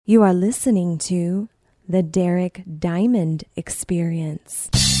You are listening to the Derek Diamond Experience.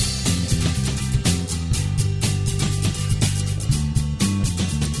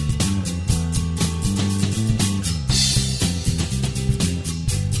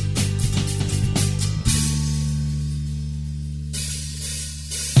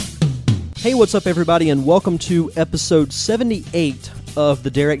 Hey, what's up, everybody, and welcome to episode 78 of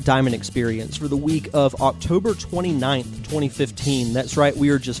the Derek Diamond Experience for the week of October 29th, 2015. That's right,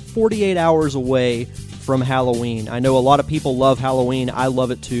 we are just 48 hours away from Halloween. I know a lot of people love Halloween. I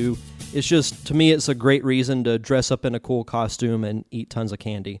love it too. It's just, to me, it's a great reason to dress up in a cool costume and eat tons of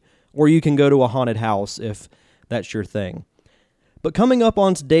candy. Or you can go to a haunted house if that's your thing. But coming up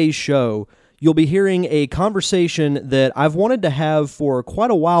on today's show, you'll be hearing a conversation that I've wanted to have for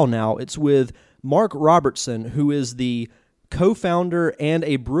quite a while now. It's with Mark Robertson, who is the co-founder and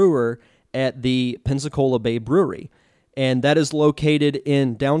a brewer at the Pensacola Bay Brewery. And that is located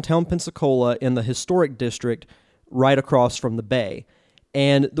in downtown Pensacola in the historic district right across from the bay.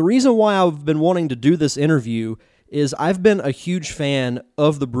 And the reason why I've been wanting to do this interview is I've been a huge fan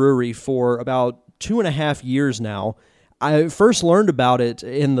of the brewery for about 2.5 years now. I first learned about it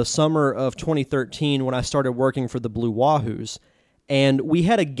in the summer of 2013 when I started working for the Blue Wahoos, and we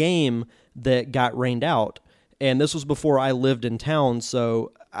had a game that got rained out, and this was before I lived in town,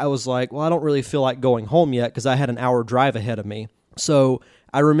 so I was like, well, I don't really feel like going home yet because I had an hour drive ahead of me. So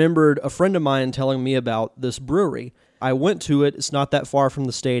I remembered a friend of mine telling me about this brewery. I went to it. It's not that far from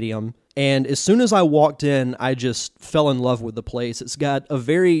the stadium, and as soon as I walked in, I just fell in love with the place. It's got a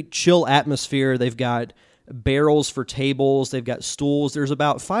very chill atmosphere. They've got barrels for tables. They've got stools. There's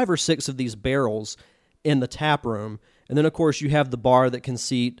about 5 or 6 of these barrels in the tap room. And then, of course, you have the bar that can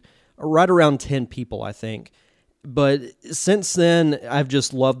seat right around 10 people, I think. But since then, I've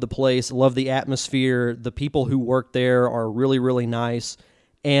just loved the place, loved the atmosphere. The people who work there are really, really nice.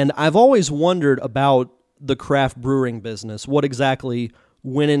 And I've always wondered about the craft brewing business. What exactly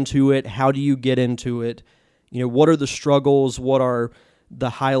went into it? How do you get into it? You know, what are the struggles? What are the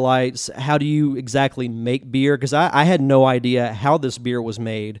highlights? How do you exactly make beer? Because I had no idea how this beer was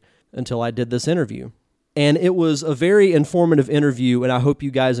made until I did this interview. And it was a very informative interview, and I hope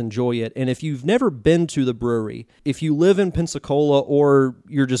you guys enjoy it. And if you've never been to the brewery, if you live in Pensacola or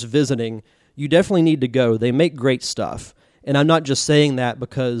you're just visiting, you definitely need to go. They make great stuff. And I'm not just saying that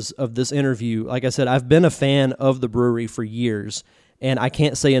because of this interview. Like I said, I've been a fan of the brewery for years, and I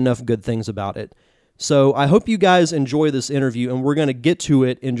can't say enough good things about it. So I hope you guys enjoy this interview, and we're going to get to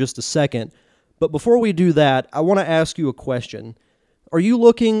it in just a second. But before we do that, I want to ask you a question. Are you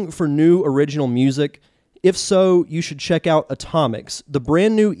looking for new original music? If so, you should check out Atomics, the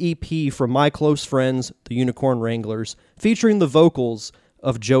brand new EP from my close friends, the Unicorn Wranglers, featuring the vocals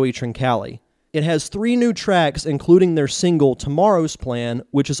of Joey Trincali. It has 3 new tracks, including their single Tomorrow's Plan,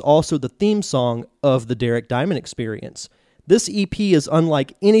 which is also the theme song of the Derek Diamond Experience. This EP is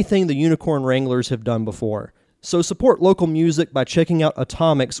unlike anything the Unicorn Wranglers have done before. So support local music by checking out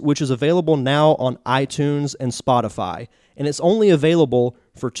Atomics, which is available now on iTunes and Spotify. And it's only available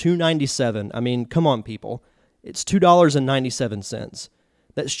for $2.97. I mean, come on, people. It's $2.97.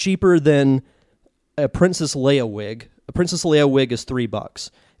 That's cheaper than a Princess Leia wig. A Princess Leia wig is $3.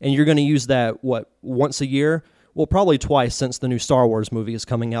 And you're going to use that, once a year? Well, probably twice since the new Star Wars movie is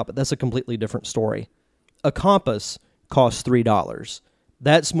coming out, but that's a completely different story. A compass costs $3.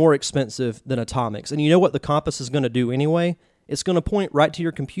 That's more expensive than Atomics. And you know what the compass is going to do anyway? It's going to point right to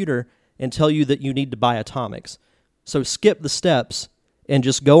your computer and tell you that you need to buy Atomics. So skip the steps and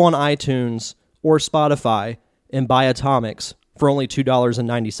just go on iTunes or Spotify and buy Atomics for only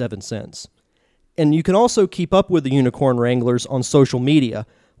 $2.97. And you can also keep up with the Unicorn Wranglers on social media.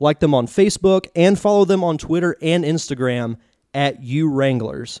 Like them on Facebook and follow them on Twitter and Instagram at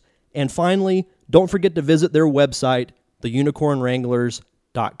UWranglers. And finally, don't forget to visit their website,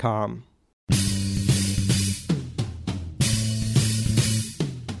 theunicornwranglers.com.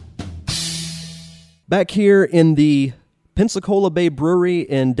 Back here in the Pensacola Bay Brewery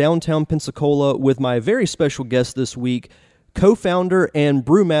in downtown Pensacola with my very special guest this week, co-founder and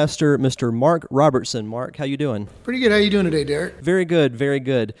brewmaster, Mr. Mark Robertson. Mark, how you doing? Pretty good. How you doing today, Derek? Very good, very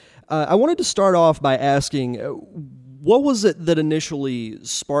good. I wanted to start off by asking, what was it that initially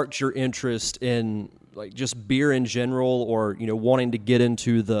sparked your interest in like just beer in general, or wanting to get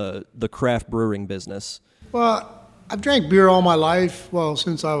into the craft brewing business? Well, I've drank beer all my life,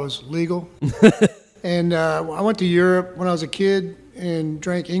 since I was legal. And I went to Europe when I was a kid and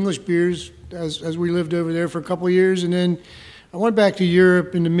drank English beers as we lived over there for a couple of years. And then I went back to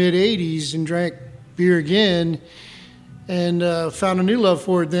Europe in the mid-'80s and drank beer again and found a new love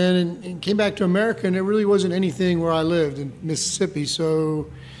for it then and came back to America. And it really wasn't anything where I lived in Mississippi. So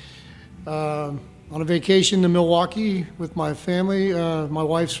on a vacation to Milwaukee with my family. My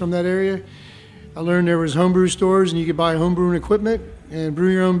wife's from that area. I learned there was homebrew stores and you could buy homebrewing equipment and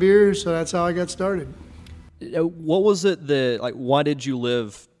brew your own beer, so that's how I got started. What was it why did you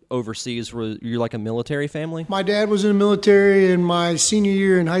live overseas? Were you like a military family? My dad was in the military, and my senior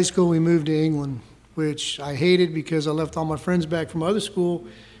year in high school we moved to England, which I hated because I left all my friends back from other school.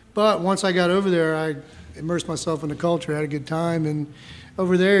 But once I got over there, I immersed myself in the culture, had a good time, and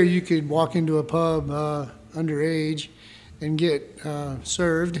over there you could walk into a pub underage and get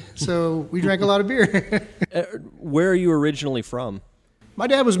served. So we drank a lot of beer. Where are you originally from? My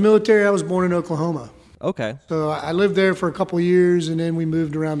dad was military. I was born in Oklahoma. Okay. So I lived there for a couple of years, and then we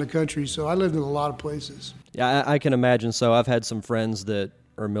moved around the country. So I lived in a lot of places. Yeah, I can imagine. So I've had some friends that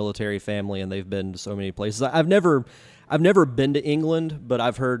are military family, and they've been to so many places. I've never been to England, but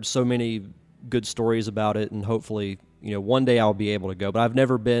I've heard so many good stories about it, and hopefully, one day I'll be able to go. But I've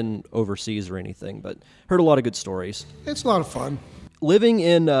never been overseas or anything, but heard a lot of good stories. It's a lot of fun. Living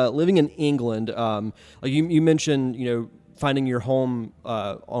in England, like you mentioned, finding your home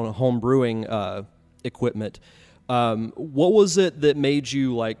on a home brewing equipment. What was it that made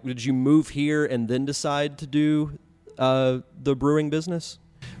you did you move here and then decide to do the brewing business?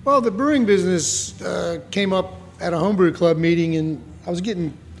 Well, the brewing business came up at a homebrew club meeting, and I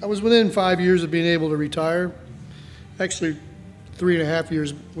was within 5 years of being able to retire. Actually, 3.5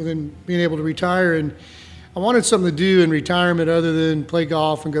 years within being able to retire, and I wanted something to do in retirement other than play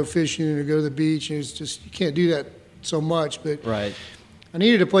golf and go fishing or go to the beach. And it's just, you can't do that so much, but right. I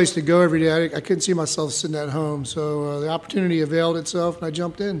needed a place to go every day. I couldn't see myself sitting at home, so the opportunity availed itself, and I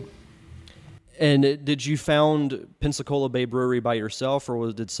jumped in. And did you found Pensacola Bay Brewery by yourself,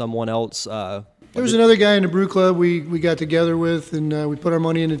 or did someone else? There was another guy in the brew club we got together with, and we put our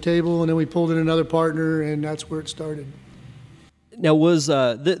money in the table, and then we pulled in another partner, and that's where it started. Now, was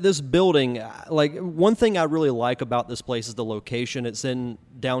this building, one thing I really like about this place is the location. It's in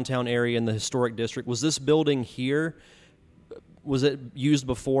downtown area in the historic district. Was this building here? Was it used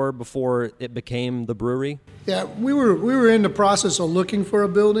before it became the brewery? Yeah, we were in the process of looking for a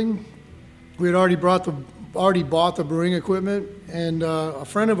building. We had already bought the brewing equipment, and a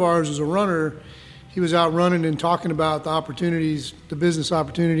friend of ours was a runner. He was out running and talking about the opportunities, the business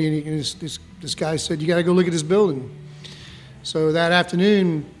opportunity, and this guy said, "You got to go look at this building." So that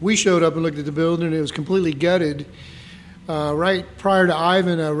afternoon, we showed up and looked at the building, and it was completely gutted. Right prior to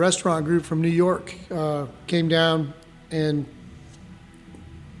Ivan, a restaurant group from New York came down and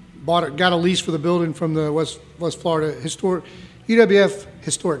got a lease for the building from the West Florida UWF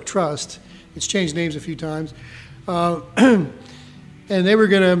Historic Trust. It's changed names a few times. And they were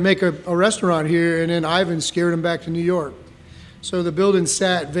going to make a restaurant here, and then Ivan scared them back to New York. So the building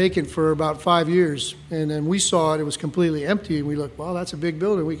sat vacant for about 5 years, and then we saw it was completely empty, and we looked, well, that's a big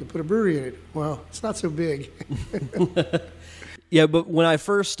building. We could put a brewery in it. Well, it's not so big. Yeah, but when I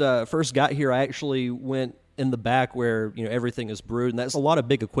first got here, I actually went in the back where everything is brewed, and that's a lot of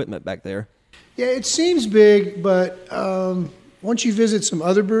big equipment back there. Yeah, it seems big, but once you visit some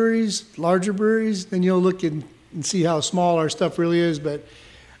other breweries, larger breweries, then you'll look and see how small our stuff really is. But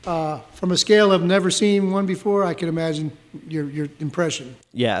from a scale of never seen one before, I can imagine your impression.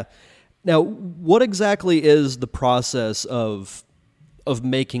 Yeah. Now, what exactly is the process of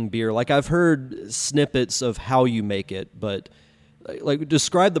making beer? I've heard snippets of how you make it, but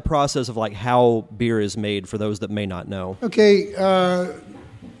describe the process of how beer is made for those that may not know. Okay, a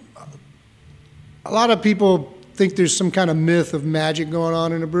lot of people think there's some kind of myth of magic going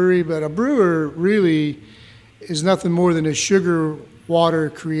on in a brewery, but a brewer really is nothing more than a sugar water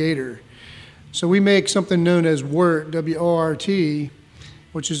creator. So we make something known as wort, W-O-R-T,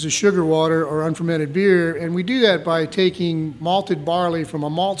 which is a sugar water or unfermented beer, and we do that by taking malted barley from a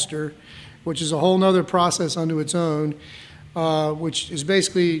maltster, which is a whole other process unto its own, which is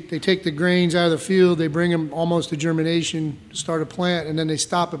basically they take the grains out of the field, they bring them almost to germination to start a plant, and then they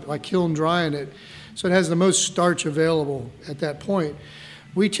stop it by kiln drying it. So it has the most starch available at that point.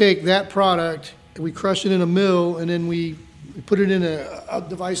 We take that product, we crush it in a mill, and then we put it in a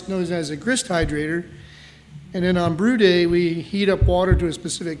device known as a grist hydrator. And then on brew day, we heat up water to a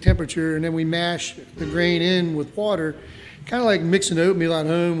specific temperature, and then we mash the grain in with water, kind of like mixing oatmeal at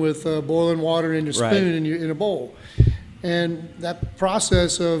home with boiling water in a spoon in a bowl. And that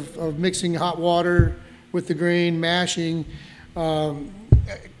process of mixing hot water with the grain, mashing, causes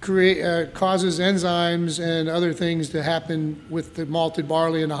enzymes and other things to happen with the malted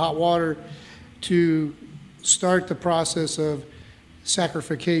barley and the hot water to start the process of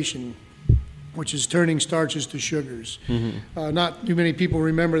saccharification, which is turning starches to sugars. Mm-hmm. Not too many people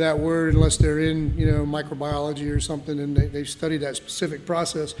remember that word unless they're in microbiology or something, and they've studied that specific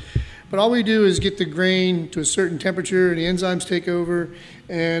process. But all we do is get the grain to a certain temperature, and the enzymes take over,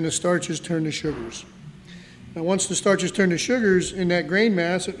 and the starches turn to sugars. Now, once the starches turn to sugars in that grain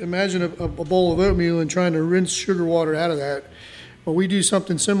mass, imagine a bowl of oatmeal and trying to rinse sugar water out of that. Well, we do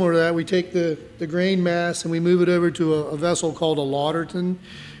something similar to that. We take the grain mass and we move it over to a vessel called a lauterton,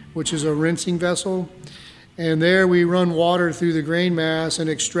 which is a rinsing vessel. And there we run water through the grain mass and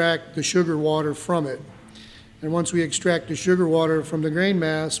extract the sugar water from it. And once we extract the sugar water from the grain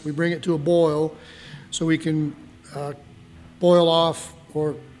mass, we bring it to a boil so we can boil off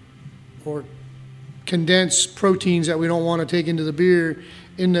or condense proteins that we don't want to take into the beer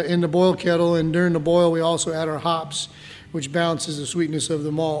in the boil kettle. And during the boil, we also add our hops, which balances the sweetness of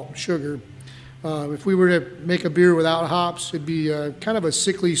the malt sugar. If we were to make a beer without hops, it'd be kind of a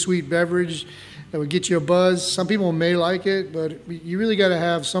sickly sweet beverage that would get you a buzz. Some people may like it, but you really got to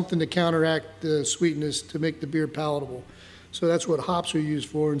have something to counteract the sweetness to make the beer palatable. So that's what hops are used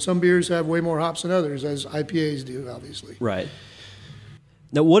for. And some beers have way more hops than others, as IPAs do, obviously. Right.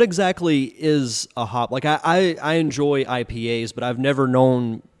 Now, what exactly is a hop? Like, I enjoy IPAs, but I've never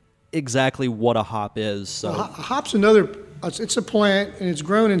known exactly what a hop is. So a hop's it's a plant, and it's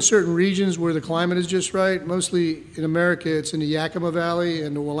grown in certain regions where the climate is just right. Mostly in America, it's in the Yakima Valley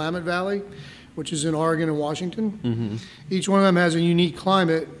and the Willamette Valley, which is in Oregon and Washington. Mm-hmm. Each one of them has a unique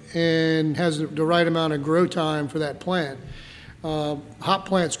climate and has the right amount of grow time for that plant. Hop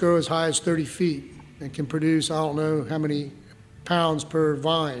plants grow as high as 30 feet and can produce, I don't know how many pounds per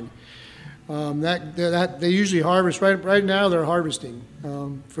vine. That they usually harvest right now. They're harvesting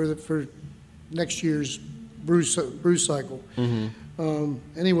for next year's brew cycle. Mm-hmm.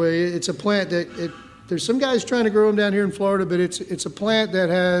 Anyway, it's a plant that there's some guys trying to grow them down here in Florida, but it's a plant that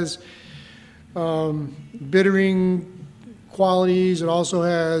has bittering qualities. It also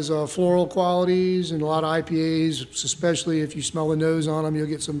has floral qualities, and a lot of IPAs, especially if you smell the nose on them, you'll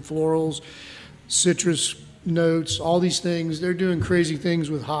get some florals, citrus notes, all these things. They're doing crazy things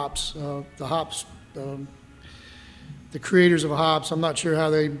with hops. The hops, the creators of hops, I'm not sure how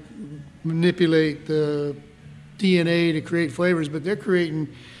they manipulate the DNA to create flavors, but they're creating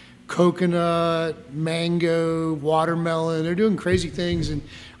coconut, mango, watermelon. They're doing crazy things, and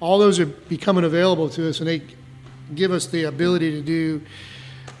all those are becoming available to us, and they give us the ability to do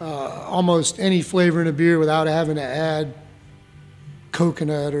almost any flavor in a beer without having to add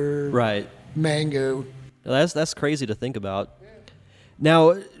coconut or mango. That's crazy to think about.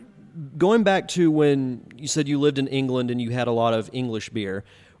 Now, going back to when you said you lived in England and you had a lot of English beer,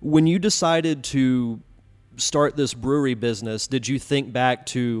 when you decided to start this brewery business, did you think back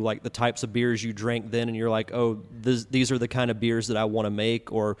to like the types of beers you drank then and you're like, oh, these are the kind of beers that I want to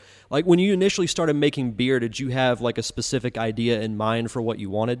make? Or like when you initially started making beer, did you have like a specific idea in mind for what you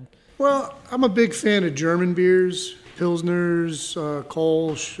wanted? Well, I'm a big fan of German beers, Pilsners,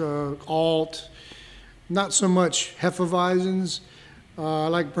 Kolsch, Alt, not so much Hefeweizens. I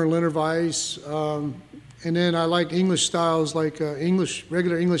like Berliner Weiss. And then I like English styles like regular English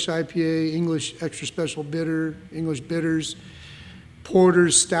IPA, English extra special bitter, English bitters,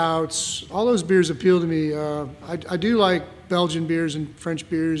 porters, stouts. All those beers appeal to me. I do like Belgian beers and French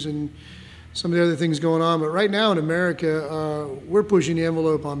beers and some of the other things going on. But right now in America, we're pushing the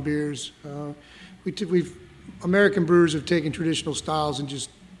envelope on beers. American brewers have taken traditional styles and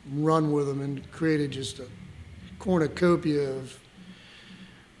just run with them and created just a cornucopia of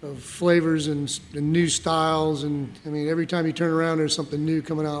flavors and new styles. And I mean, every time you turn around, there's something new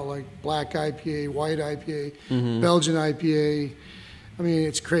coming out, like black IPA, white IPA, mm-hmm. Belgian IPA. I mean,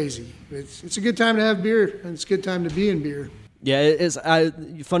 it's crazy. It's a good time to have beer, and it's a good time to be in beer. Yeah, it's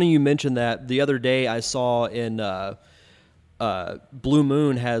funny you mentioned that. The other day I saw in Blue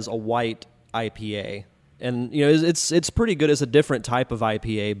Moon has a white IPA, and you know it's pretty good. It's a different type of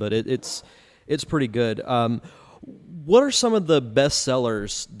IPA, but it's pretty good. What are some of the best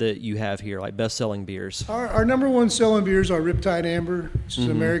sellers that you have here, like best-selling beers? Our number one selling beers are Riptide Amber. It's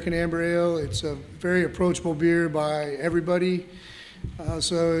an American amber ale. It's a very approachable beer by everybody.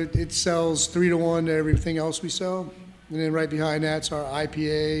 So it sells 3-to-1 to everything else we sell. And then right behind that's our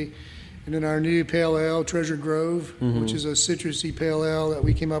IPA. And then our new pale ale, Treasure Grove, which is a citrusy pale ale that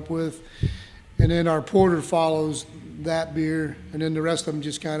we came up with. And then our porter follows that beer. And then the rest of them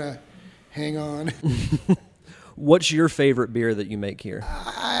just kind of hang on. What's your favorite beer that you make here?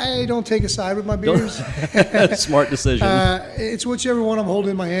 I don't take a side with my beers. Smart decision. It's whichever one I'm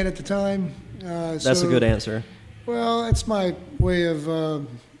holding in my hand at the time. That's a good answer. Well, that's my way of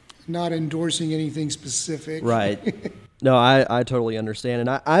not endorsing anything specific. Right. No, I totally understand.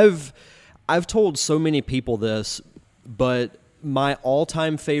 And I've told so many people this, but my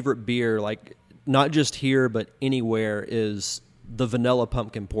all-time favorite beer, like not just here but anywhere, is the Vanilla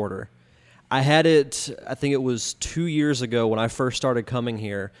Pumpkin Porter. I had it, I think it was 2 years ago when I first started coming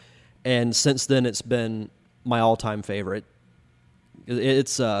here, and since then it's been my all-time favorite.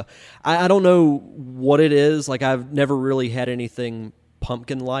 It's I don't know what it is. Like, I've never really had anything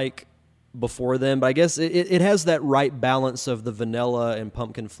pumpkin-like before then, but I guess it has that right balance of the vanilla and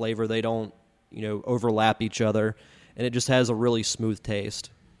pumpkin flavor. They don't, overlap each other, and it just has a really smooth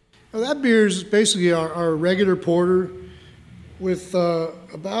taste. Well, that beer is basically our regular porter with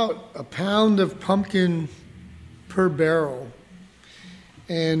about a pound of pumpkin per barrel.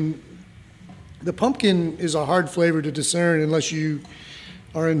 And the pumpkin is a hard flavor to discern unless you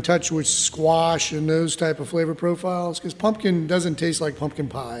are in touch with squash and those type of flavor profiles, because pumpkin doesn't taste like pumpkin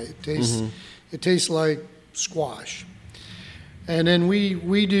pie. It tastes like squash. And then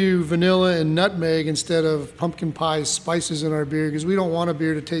we do vanilla and nutmeg instead of pumpkin pie spices in our beer, because we don't want a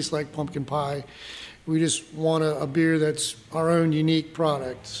beer to taste like pumpkin pie. We just want a beer that's our own unique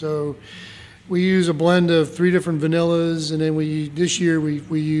product. So we use a blend of 3 different vanillas, and then this year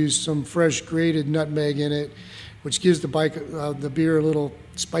we use some fresh grated nutmeg in it, which gives the beer a little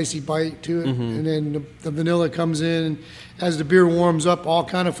spicy bite to it. And then the vanilla comes in, and as the beer warms up, all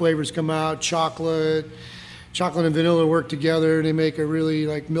kind of flavors come out. Chocolate and vanilla work together. They make a really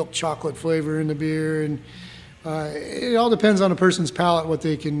like milk chocolate flavor in the beer, and it all depends on a person's palate what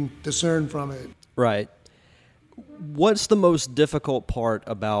they can discern from it. Right. What's the most difficult part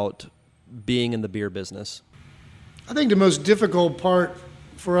about being in the beer business? I think the most difficult part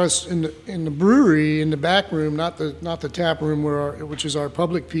for us in the brewery, in the back room, not the tap room, which is our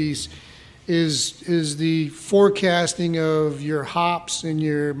public piece, is the forecasting of your hops and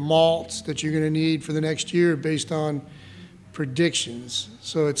your malts that you're going to need for the next year based on predictions.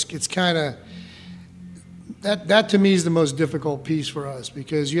 So it's kind of that to me is the most difficult piece for us,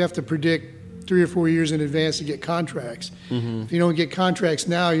 because you have to predict 3 or 4 years in advance to get contracts. If you don't get contracts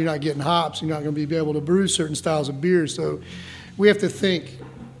now, you're not getting hops. You're not going to be able to brew certain styles of beer. So we have to think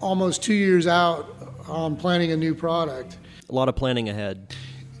almost 2 years out on planning a new product. A lot of planning ahead.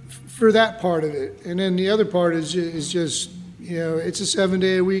 For that part of it. And then the other part is just, it's a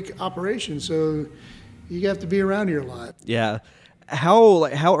 7-day-a-week operation. So you have to be around here a lot. Yeah.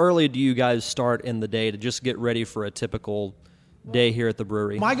 How early do you guys start in the day to just get ready for a typical day here at the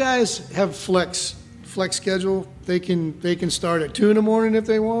brewery? My guys have flex schedule. They can start at 2 in the morning if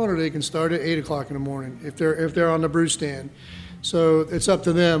they want, or they can start at 8 o'clock in the morning if they're on the brew stand. So it's up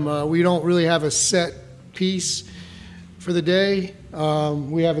to them. We don't really have a set piece for the day.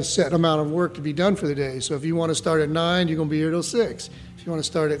 We have a set amount of work to be done for the day. So if you want to start at 9, you're going to be here till 6. If you want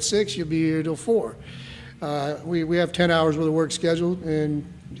to start at 6, you'll be here till 4. We have 10 hours worth of work scheduled, and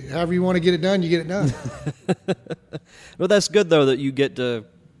however you want to get it done, you get it done. Well, that's good, though, that you get to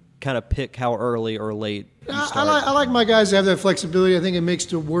kind of pick how early or late you start. I like my guys to have that flexibility. I think it makes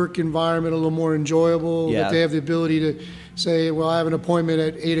the work environment a little more enjoyable, that they have the ability to say, well, I have an appointment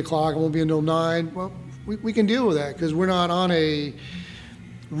at 8 o'clock, I won't be until 9. Well, we can deal with that, because we're not on a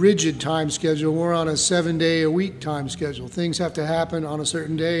rigid time schedule. We're on a 7-day-a-week time schedule. Things have to happen on a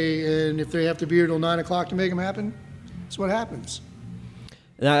certain day, and if they have to be here till 9 o'clock to make them happen, that's what happens.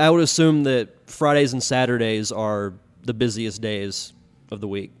 And I would assume that Fridays and Saturdays are the busiest days of the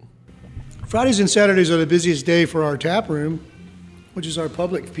week. Fridays and Saturdays are the busiest day for our tap room, which is our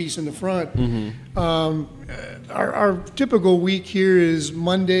public piece in the front. Our typical week here is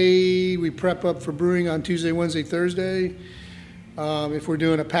Monday. We prep up for brewing on Tuesday, Wednesday, Thursday. If we're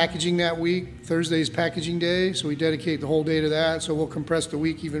doing a packaging that week, Thursday's packaging day, so we dedicate the whole day to that. So we'll compress the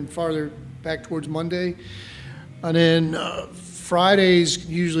week even farther back towards Monday. And then Fridays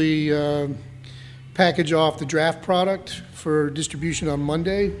usually package off the draft product for distribution on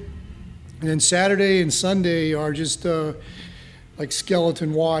Monday. And then Saturday and Sunday are just like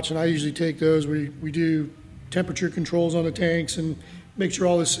skeleton watch, and I usually take those. We do temperature controls on the tanks and make sure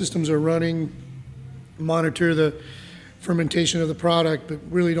all the systems are running, monitor the fermentation of the product, but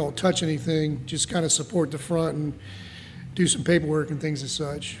really don't touch anything, just kind of support the front and do some paperwork and things as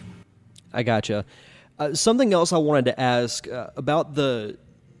such. I gotcha. Something else I wanted to ask about the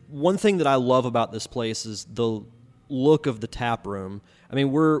one thing that I love about this place is the look of the tap room. I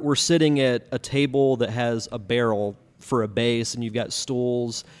mean, we're sitting at a table that has a barrel for a base, and you've got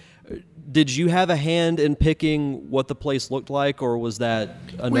stools. Did you have a hand in picking what the place looked like, or was that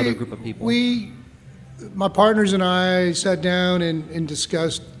another group of people? My partners and I sat down and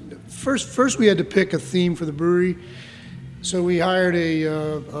discussed. First, we had to pick a theme for the brewery, so we hired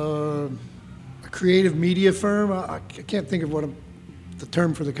a creative media firm. I can't think of the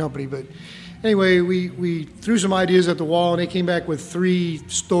term for the company, but anyway, we threw some ideas at the wall, and they came back with 3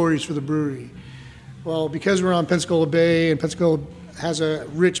 stories for the brewery. Well, because we're on Pensacola Bay, and Pensacola has a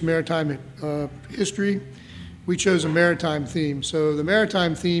rich maritime history. We chose a maritime theme. So the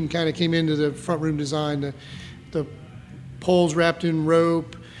maritime theme kind of came into the front room design. The poles wrapped in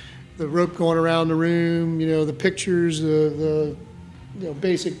rope, the rope going around the room, the pictures, the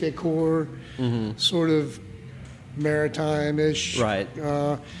basic decor, sort of maritime-ish. Right.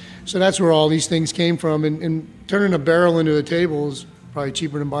 So that's where all these things came from. And turning a barrel into a table is probably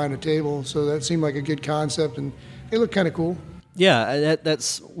cheaper than buying a table. So that seemed like a good concept, and they look kind of cool. Yeah,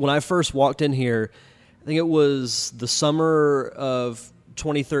 that's when I first walked in here. I think it was the summer of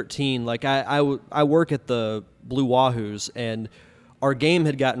 2013. Like I work at the Blue Wahoos, and our game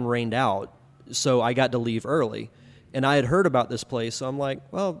had gotten rained out, so I got to leave early. And I had heard about this place, so I'm like,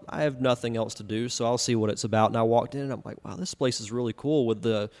 well, I have nothing else to do, so I'll see what it's about. And I walked in, and I'm like, wow, this place is really cool with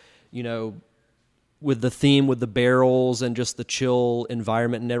the, with the theme, with the barrels, and just the chill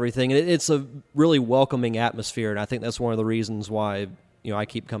environment and everything. And it's a really welcoming atmosphere, and I think that's one of the reasons why I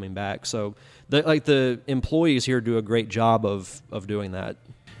keep coming back. So the employees here do a great job of doing that.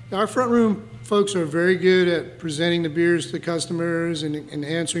 Our front room folks are very good at presenting the beers to customers and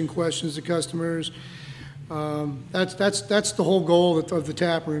answering questions to customers. That's the whole goal of the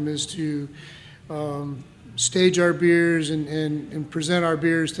tap room, is to stage our beers and present our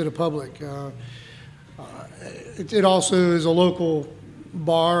beers to the public. It also is a local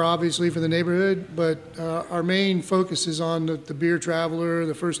bar, obviously, for the neighborhood, but our main focus is on the beer traveler,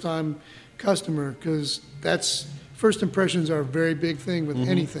 the first-time customer, because first impressions are a very big thing with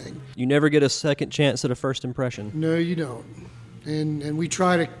anything. You never get a second chance at a first impression. No, you don't. And we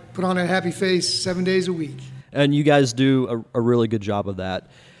try to put on a happy face 7 days a week. And you guys do a really good job of that.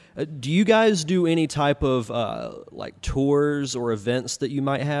 Do you guys do any type of tours or events that you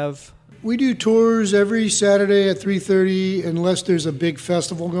might have? We do tours every Saturday at 3:30, unless there's a big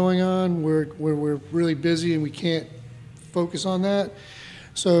festival going on where we're really busy and we can't focus on that.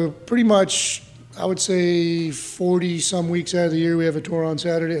 So pretty much, I would say 40-some weeks out of the year, we have a tour on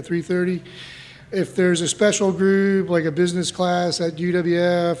Saturday at 3:30. If there's a special group, like a business class at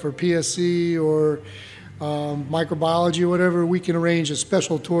UWF or PSC or microbiology or whatever, we can arrange a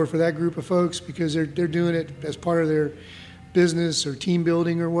special tour for that group of folks because they're doing it as part of their business or team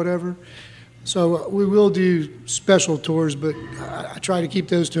building or whatever. So we will do special tours, but I try to keep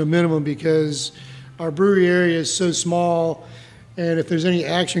those to a minimum because our brewery area is so small, and if there's any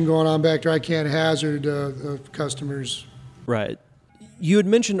action going on back there, I can't hazard customers. Right. You had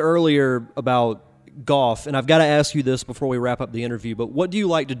mentioned earlier about golf, and I've got to ask you this before we wrap up the interview, but what do you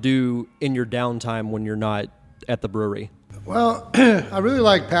like to do in your downtime when you're not at the brewery? Well, I really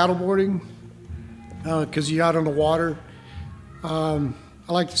like paddleboarding because you're out on the water. I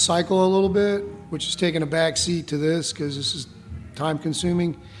like to cycle a little bit, which is taking a back seat to this because this is time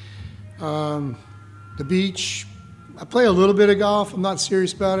consuming. The beach, I play a little bit of golf. I'm not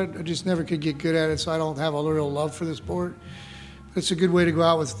serious about it. I just never could get good at it, so I don't have a real love for the sport. It's a good way to go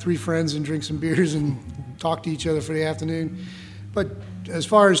out with 3 friends and drink some beers and talk to each other for the afternoon. But as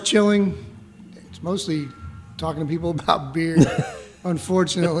far as chilling, it's mostly talking to people about beer.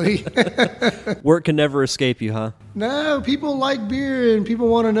 Unfortunately. Work can never escape you, huh? No, people like beer and people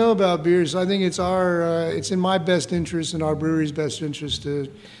want to know about beer. So I think it's in my best interest and our brewery's best interest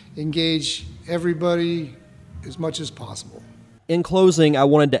to engage everybody as much as possible. In closing, I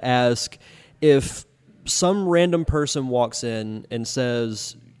wanted to ask if some random person walks in and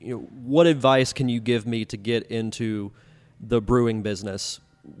says, what advice can you give me to get into the brewing business?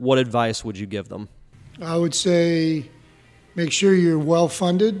 What advice would you give them? I would say make sure you're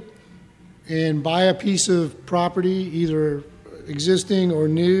well-funded and buy a piece of property, either existing or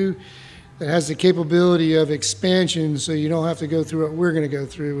new, that has the capability of expansion so you don't have to go through what we're going to go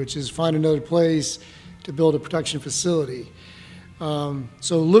through, which is find another place to build a production facility.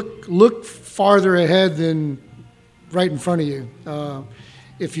 So look farther ahead than right in front of you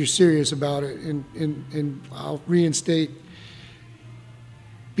if you're serious about it. And I'll reinstate,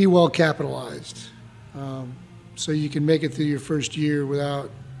 be well capitalized. So you can make it through your first year without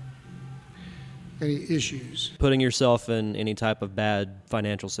any issues. Putting yourself in any type of bad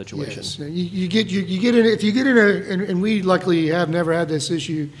financial situation. Yes. You get in, if you get in and we luckily have never had this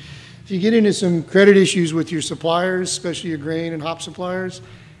issue. If you get into some credit issues with your suppliers, especially your grain and hop suppliers,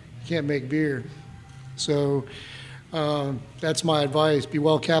 you can't make beer. So that's my advice. Be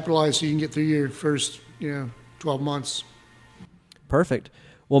well capitalized so you can get through your first 12 months. Perfect.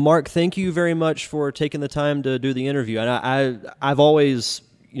 Well, Mark, thank you very much for taking the time to do the interview. And I've always,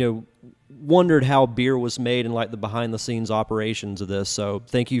 wondered how beer was made and like the behind-the-scenes operations of this. So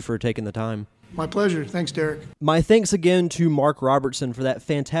thank you for taking the time. My pleasure. Thanks, Derek. My thanks again to Mark Robertson for that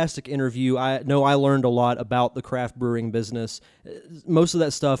fantastic interview. I know I learned a lot about the craft brewing business. Most of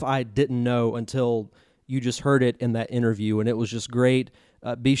that stuff I didn't know until you just heard it in that interview, and it was just great.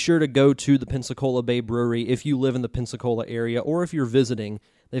 Be sure to go to the Pensacola Bay Brewery if you live in the Pensacola area or if you're visiting.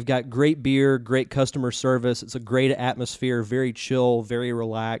 They've got great beer, great customer service. It's a great atmosphere, very chill, very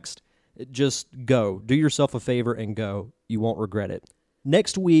relaxed. Just go. Do yourself a favor and go. You won't regret it.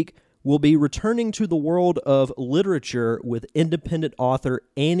 Next week, we'll be returning to the world of literature with independent author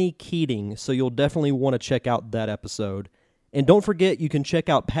Annie Keating, so you'll definitely want to check out that episode. And don't forget, you can check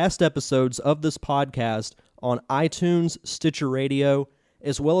out past episodes of this podcast on iTunes, Stitcher Radio,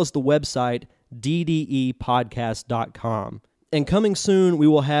 as well as the website ddepodcast.com. And coming soon, we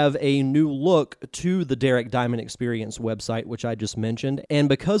will have a new look to the Derek Diamond Experience website, which I just mentioned. And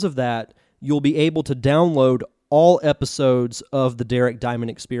because of that, you'll be able to download all episodes of the Derek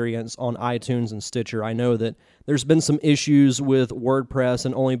Diamond Experience on iTunes and Stitcher. I know that there's been some issues with WordPress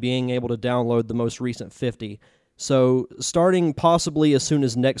and only being able to download the most recent 50. So starting possibly as soon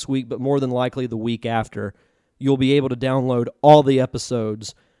as next week, but more than likely the week after, you'll be able to download all the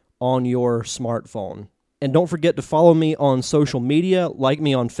episodes on your smartphone. And don't forget to follow me on social media. Like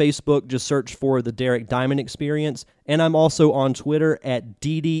me on Facebook, just search for the Derek Diamond Experience. And I'm also on Twitter at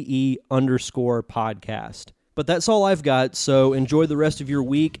DDE_podcast. But that's all I've got, so enjoy the rest of your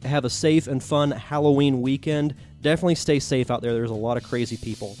week. Have a safe and fun Halloween weekend. Definitely stay safe out there. There's a lot of crazy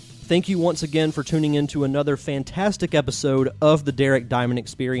people. Thank you once again for tuning in to another fantastic episode of the Derek Diamond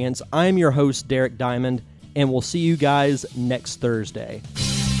Experience. I'm your host, Derek Diamond, and we'll see you guys next Thursday.